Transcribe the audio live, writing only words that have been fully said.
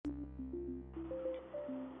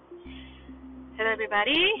Hello,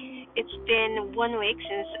 everybody. It's been 1 week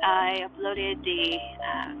since I uploaded the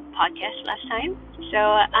podcast last time. So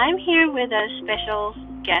I'm here with a special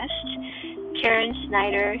guest, Karen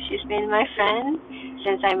Snyder. She's been my friend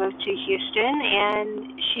since I moved to Houston,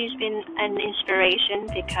 and she's been an inspiration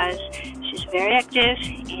because she's very active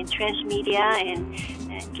in transmedia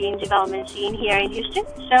and game development scene here in Houston.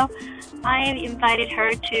 So I invited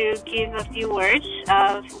her to give a few words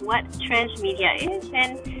of what transmedia is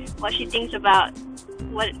and what she thinks about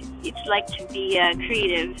what it's like to be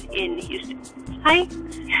creative in Houston. Hi.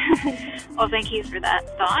 Well, thank you for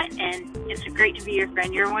that thought, and it's great to be your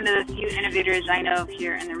friend. You're one of the few innovators I know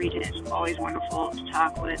here in the region. It's always wonderful to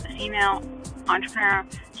talk with a female entrepreneur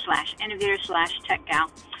 / innovator / tech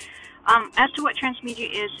gal. As to what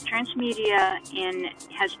transmedia is, transmedia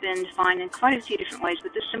has been defined in quite a few different ways,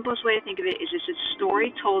 but the simplest way to think of it is it's a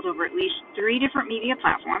story told over at least 3 different media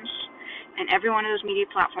platforms, and every one of those media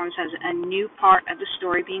platforms has a new part of the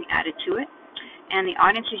story being added to it, and the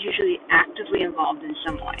audience is usually actively involved in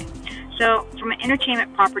some way. So from an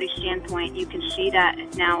entertainment property standpoint, you can see that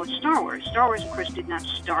now with Star Wars. Star Wars, of course, did not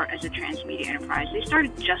start as a transmedia enterprise. They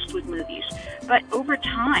started just with movies. But over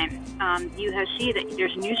time, you have seen that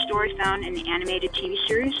there's new story found in the animated TV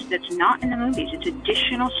series that's not in the movies. It's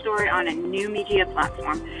additional story on a new media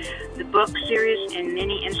platform. The book series, in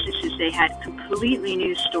many instances, they had completely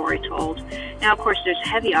new story told. Now, of course, there's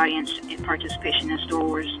heavy audience participation in Star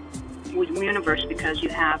Wars universe because you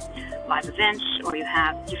have live events or you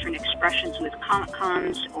have different expressions with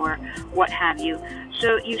Comic-Cons or what have you.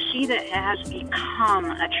 So you see that it has become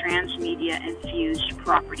a transmedia infused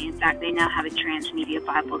property. In fact, they now have a transmedia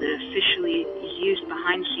Bible that officially is used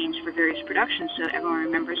behind the scenes for various productions so everyone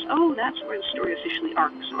remembers, oh, that's where the story officially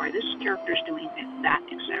arcs, or this character's doing that,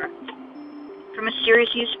 etc. From a serious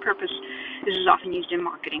use purpose, this is often used in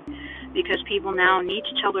marketing because people now need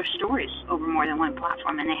to tell their stories over more than one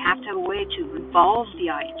platform, and they have to have a way to involve the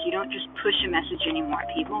audience. You don't just push a message anymore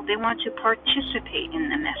at people. They want to participate in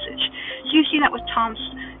the message. So you see that with Tom's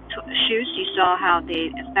Shoes. You saw how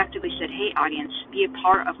they effectively said, hey, audience, be a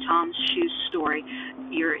part of Tom's Shoes story.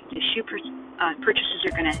 The shoe purchases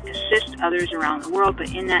are going to assist others around the world,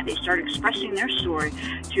 but in that they start expressing their story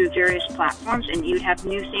through various platforms, and you'd have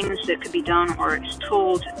new things that could be done or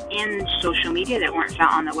told in social media that weren't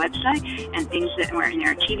found on the website, and things that were in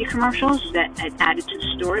their TV commercials that had added to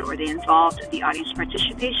the story, or they involved the audience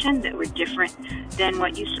participation that were different than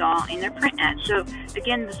what you saw in their print ads. So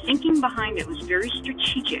again, the thinking behind it was very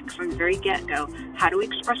strategic from the very get-go. How do we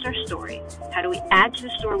express our story? How do we add to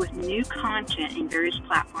the story with new content in various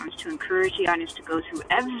platforms to encourage the audience to go through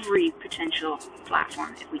every potential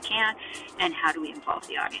platform if we can, and how do we involve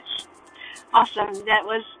the audience? Awesome. That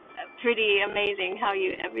was pretty amazing how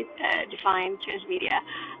you define transmedia.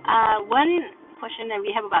 One question, and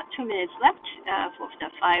we have about 2 minutes left for the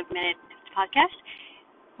 5-minute podcast.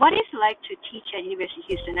 What is it like to teach at University of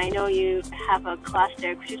Houston? I know you have a class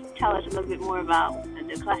there. Could you tell us a little bit more about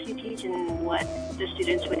the class you teach and what the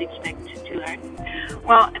students would expect to learn?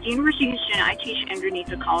 Well, at the University of Houston, I teach underneath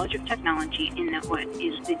the College of Technology in what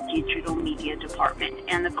is the digital media department.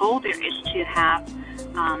 And the goal there is to have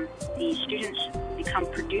the students become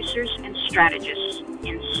producers and strategists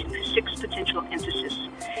in 6 potential emphases.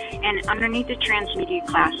 And underneath the transmedia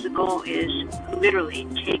class, the goal is literally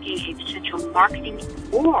taking a potential marketing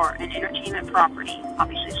or an entertainment property,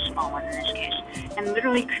 obviously a small one in this case, and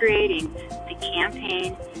literally creating the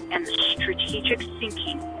campaign and the strategic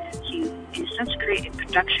thinking to, in a sense, create a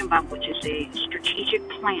production bump, which is a strategic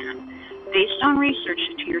plan based on research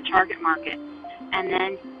to your target market, and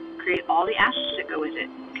then create all the assets that go with it.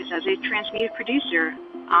 Because as a transmedia producer,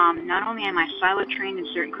 not only am I silo trained in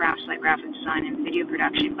certain crafts like graphic design and video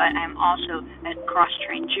production, but I'm also a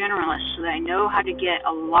cross-trained generalist so that I know how to get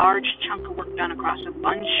a large chunk of work done across a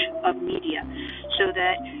bunch of media so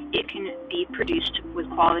that it can be produced with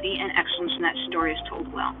quality and excellence and that story is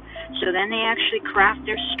told well. So then they actually craft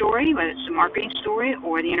their story, whether it's the marketing story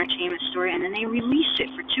or the entertainment story, and then they release it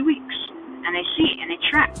for 2 weeks. And they see and they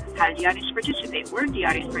track how did the audience participate, where did the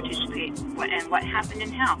audience participate, what happened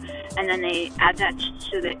and how. And then they add that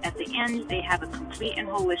so that at the end they have a complete and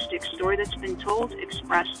holistic story that's been told,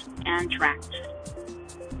 expressed, and tracked.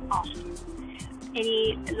 Awesome.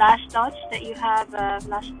 Any last thoughts that you have,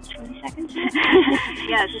 last 20 seconds?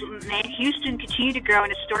 Yes, may Houston continue to grow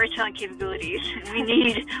in its storytelling capabilities. We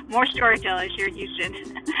need more storytellers here in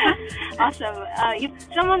Houston. Awesome. If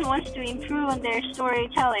someone wants to improve on their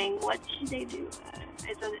storytelling, what should they do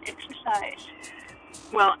as an exercise?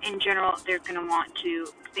 Well, in general, they're going to want to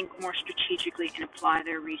think more strategically and apply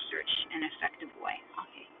their research in an effective way.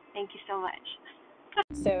 Okay. Thank you so much.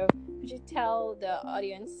 So could you tell the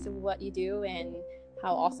audience what you do and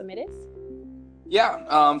how awesome it is?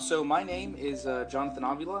 Yeah, so my name is Jonathan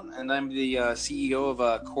Avila, and I'm the CEO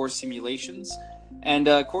of Core Simulations. And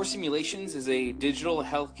Core Simulations is a digital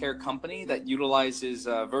healthcare company that utilizes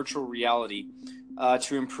virtual reality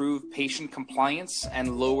to improve patient compliance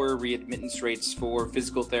and lower readmittance rates for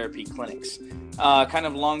physical therapy clinics. Kind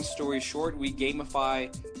of long story short, we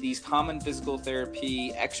gamify these common physical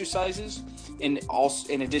therapy exercises, in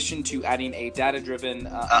addition to adding a data-driven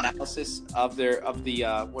analysis of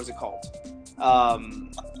the what is it called?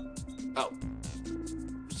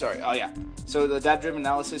 So the data-driven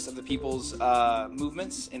analysis of the people's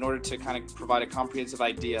movements in order to kind of provide a comprehensive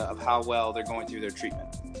idea of how well they're going through their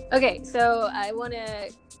treatment. Okay, so I want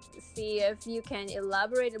to see if you can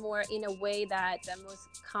elaborate more in a way that the most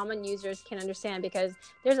common users can understand, because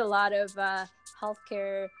there's a lot of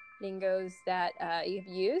healthcare lingos that you've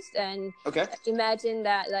used, and okay, imagine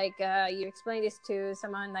that like you explain this to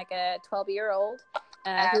someone like a 12-year-old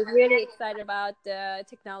who's really excited about the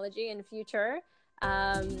technology in the future.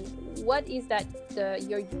 What is that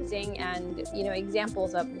you're using, and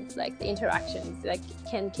examples of like the interactions? Like,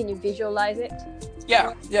 can you visualize it?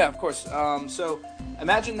 Yeah, of course. So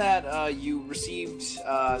imagine that you received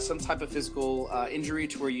some type of physical injury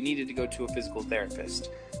to where you needed to go to a physical therapist.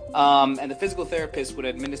 And the physical therapist would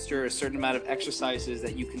administer a certain amount of exercises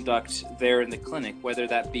that you conduct there in the clinic, whether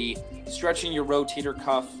that be stretching your rotator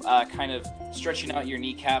cuff, kind of stretching out your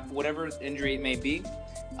kneecap, whatever injury it may be.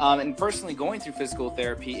 And personally, going through physical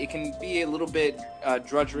therapy, it can be a little bit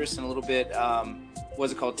drudgerous and a little bit,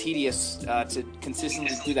 tedious to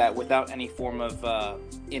consistently do that without any form of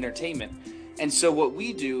entertainment. And so what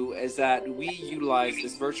we do is that we utilize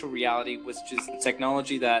this virtual reality, which is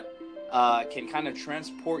technology that can kind of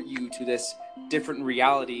transport you to this different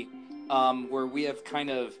reality where we have kind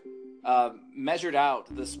of measured out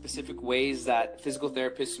the specific ways that physical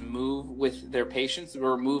therapists move with their patients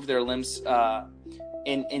or move their limbs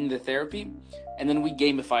in the therapy, and then we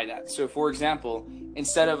gamify that. So for example,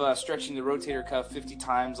 instead of stretching the rotator cuff 50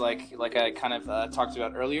 times like I kind of talked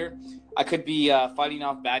about earlier, I could be fighting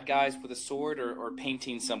off bad guys with a sword or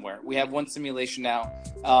painting somewhere. We have one simulation now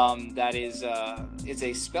that is it's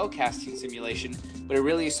a spell casting simulation, but it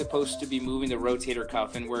really is supposed to be moving the rotator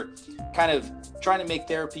cuff, and we're kind of trying to make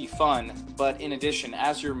therapy fun. But in addition,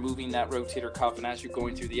 as you're moving that rotator cuff and as you're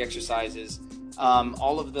going through the exercises,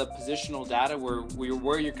 all of the positional data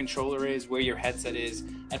where your controller is, where your headset is,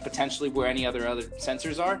 and potentially where any other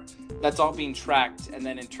sensors are, that's all being tracked and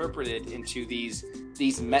then interpreted into these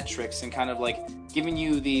metrics, and kind of like giving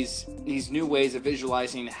you these new ways of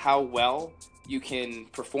visualizing how well you can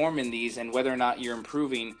perform in these and whether or not you're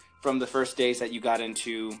improving from the first days that you got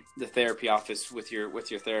into the therapy office with your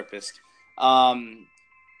therapist.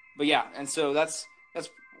 But yeah, and so that's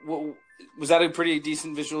what. Was that a pretty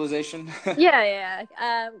decent visualization? Yeah.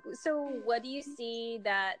 So what do you see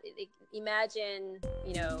that, imagine,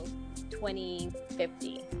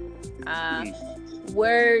 2050,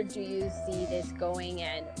 where do you see this going,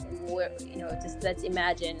 and where, just let's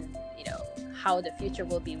imagine, how the future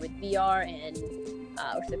will be with VR and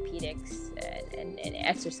orthopedics and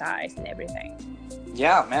exercise and everything.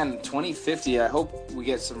 Yeah, man, 2050, I hope we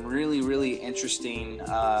get some really, really interesting,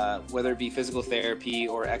 whether it be physical therapy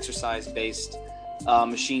or exercise-based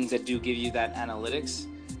machines that do give you that analytics.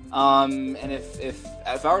 And if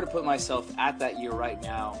I were to put myself at that year right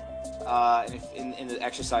now, in the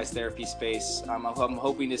exercise therapy space, I'm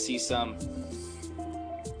hoping to see some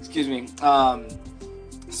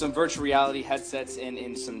virtual reality headsets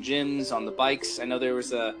in some gyms, on the bikes. I know there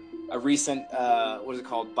was a recent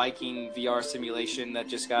biking VR simulation that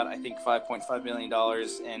just got, I think, $5.5 million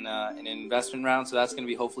in an investment round. So that's going to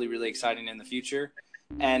be hopefully really exciting in the future.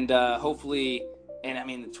 And hopefully, and I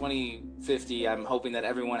mean, 2050, I'm hoping that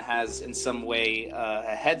everyone has in some way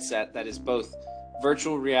a headset that is both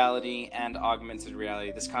virtual reality and augmented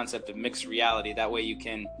reality, this concept of mixed reality. That way you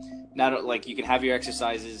can you can have your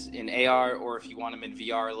exercises in AR, or if you want them in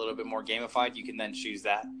VR a little bit more gamified, you can then choose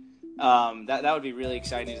that. That would be really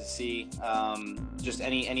exciting to see. Just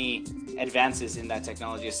any advances in that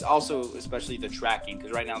technology. It's also especially the tracking,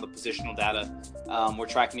 because right now the positional data, we're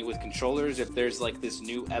tracking it with controllers. If there's like this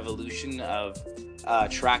new evolution of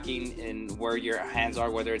tracking in where your hands are,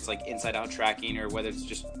 whether it's like inside out tracking or whether it's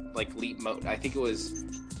just like I think it was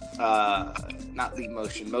not leap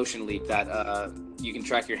motion leap, that you can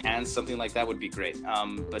track your hands, something like that would be great.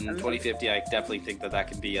 But in 2050, I definitely think that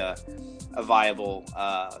could be a viable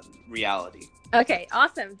reality. Okay,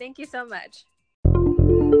 awesome. Thank you so much.